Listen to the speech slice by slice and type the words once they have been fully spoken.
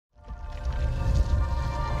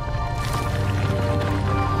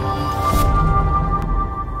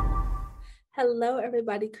Hello,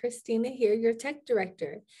 everybody. Christina here, your tech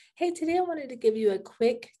director. Hey, today I wanted to give you a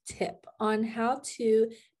quick tip on how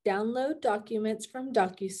to download documents from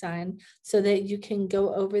DocuSign so that you can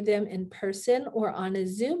go over them in person or on a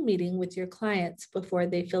Zoom meeting with your clients before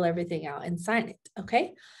they fill everything out and sign it.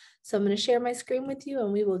 Okay, so I'm going to share my screen with you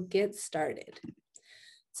and we will get started.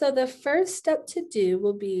 So the first step to do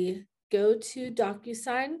will be go to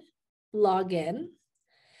DocuSign, log in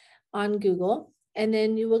on Google, and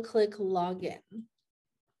then you will click login.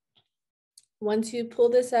 Once you pull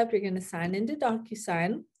this up, you're going to sign into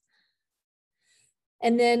DocuSign.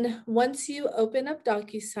 And then once you open up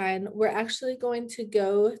DocuSign, we're actually going to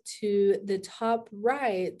go to the top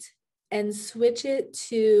right and switch it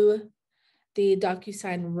to the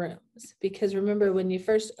DocuSign rooms. Because remember, when you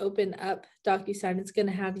first open up DocuSign, it's going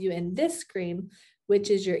to have you in this screen, which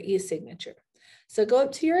is your e-signature. So go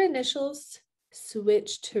up to your initials,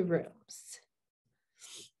 switch to rooms.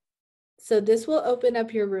 So this will open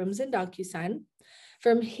up your rooms in DocuSign.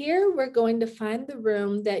 From here, we're going to find the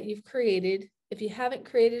room that you've created. If you haven't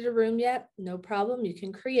created a room yet, no problem. You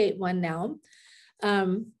can create one now.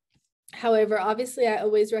 However, obviously, I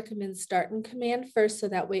always recommend starting command first so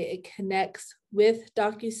that way it connects with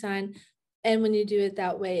DocuSign. And when you do it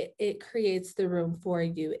that way, it creates the room for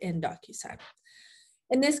you in DocuSign.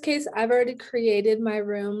 In this case, I've already created my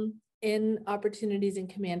room in Opportunities in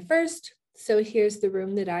Command first. So here's the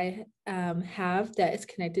room that I have that is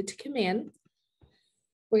connected to command.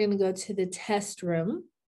 We're going to go to the test room.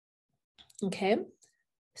 Okay.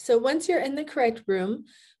 So once you're in the correct room,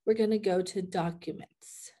 we're going to go to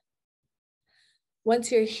documents.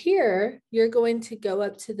 Once you're here, you're going to go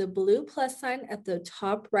up to the blue plus sign at the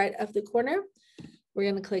top right of the corner. We're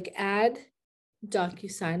going to click add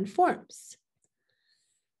DocuSign forms.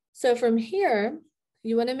 So from here,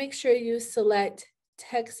 you want to make sure you select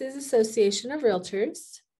Texas Association of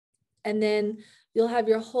Realtors, and then you'll have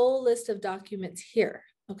your whole list of documents here,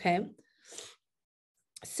 okay?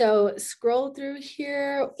 So scroll through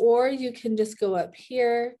here, or you can just go up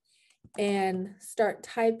here and start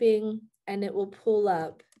typing, and it will pull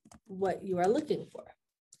up what you are looking for,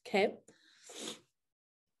 okay?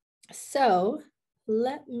 So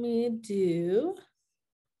let me do,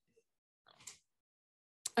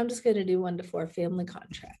 I'm just going to do 1 to 4 family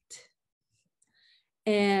contract.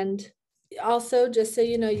 And also, just so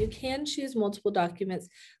you know, you can choose multiple documents.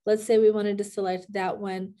 Let's say we wanted to select that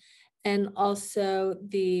one and also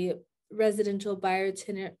the residential buyer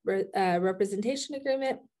tenant representation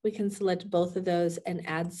agreement. We can select both of those and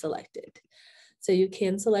add selected. So you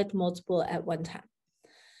can select multiple at one time.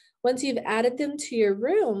 Once you've added them to your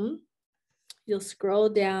room, you'll scroll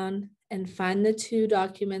down and find the 2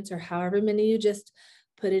 documents or however many you just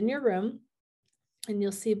put in your room, and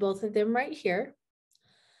you'll see both of them right here.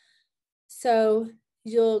 So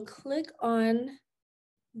you'll click on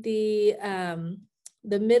the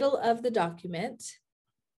middle of the document,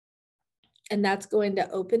 and that's going to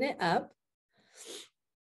open it up.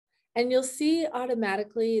 And you'll see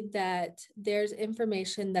automatically that there's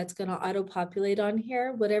information that's going to auto-populate on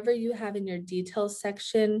here. Whatever you have in your details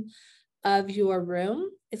section of your room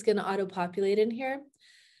is going to auto-populate in here.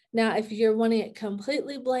 Now, if you're wanting it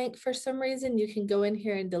completely blank for some reason, you can go in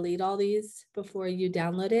here and delete all these before you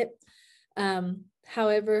download it.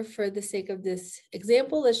 However, for the sake of this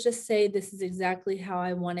example, let's just say this is exactly how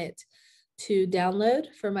I want it to download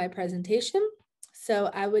for my presentation. So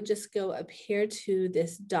I would just go up here to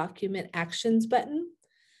this document actions button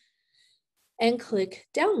and click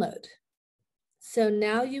download. So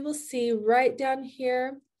now you will see right down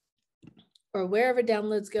here, or wherever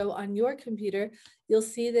downloads go on your computer, you'll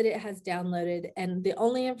see that it has downloaded, and the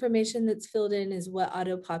only information that's filled in is what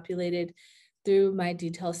auto-populated through my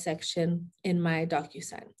details section in my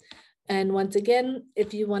DocuSign. And once again,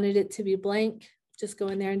 if you wanted it to be blank, just go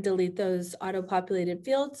in there and delete those auto-populated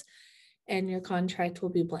fields and your contract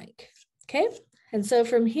will be blank, okay? And so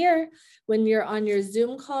from here, when you're on your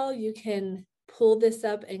Zoom call, you can pull this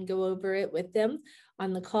up and go over it with them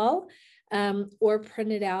on the call, or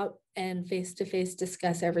print it out and face-to-face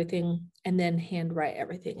discuss everything and then handwrite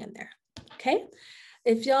everything in there, okay?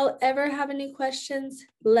 If y'all ever have any questions,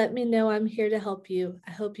 let me know. I'm here to help you. I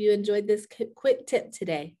hope you enjoyed this quick tip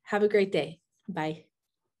today. Have a great day. Bye.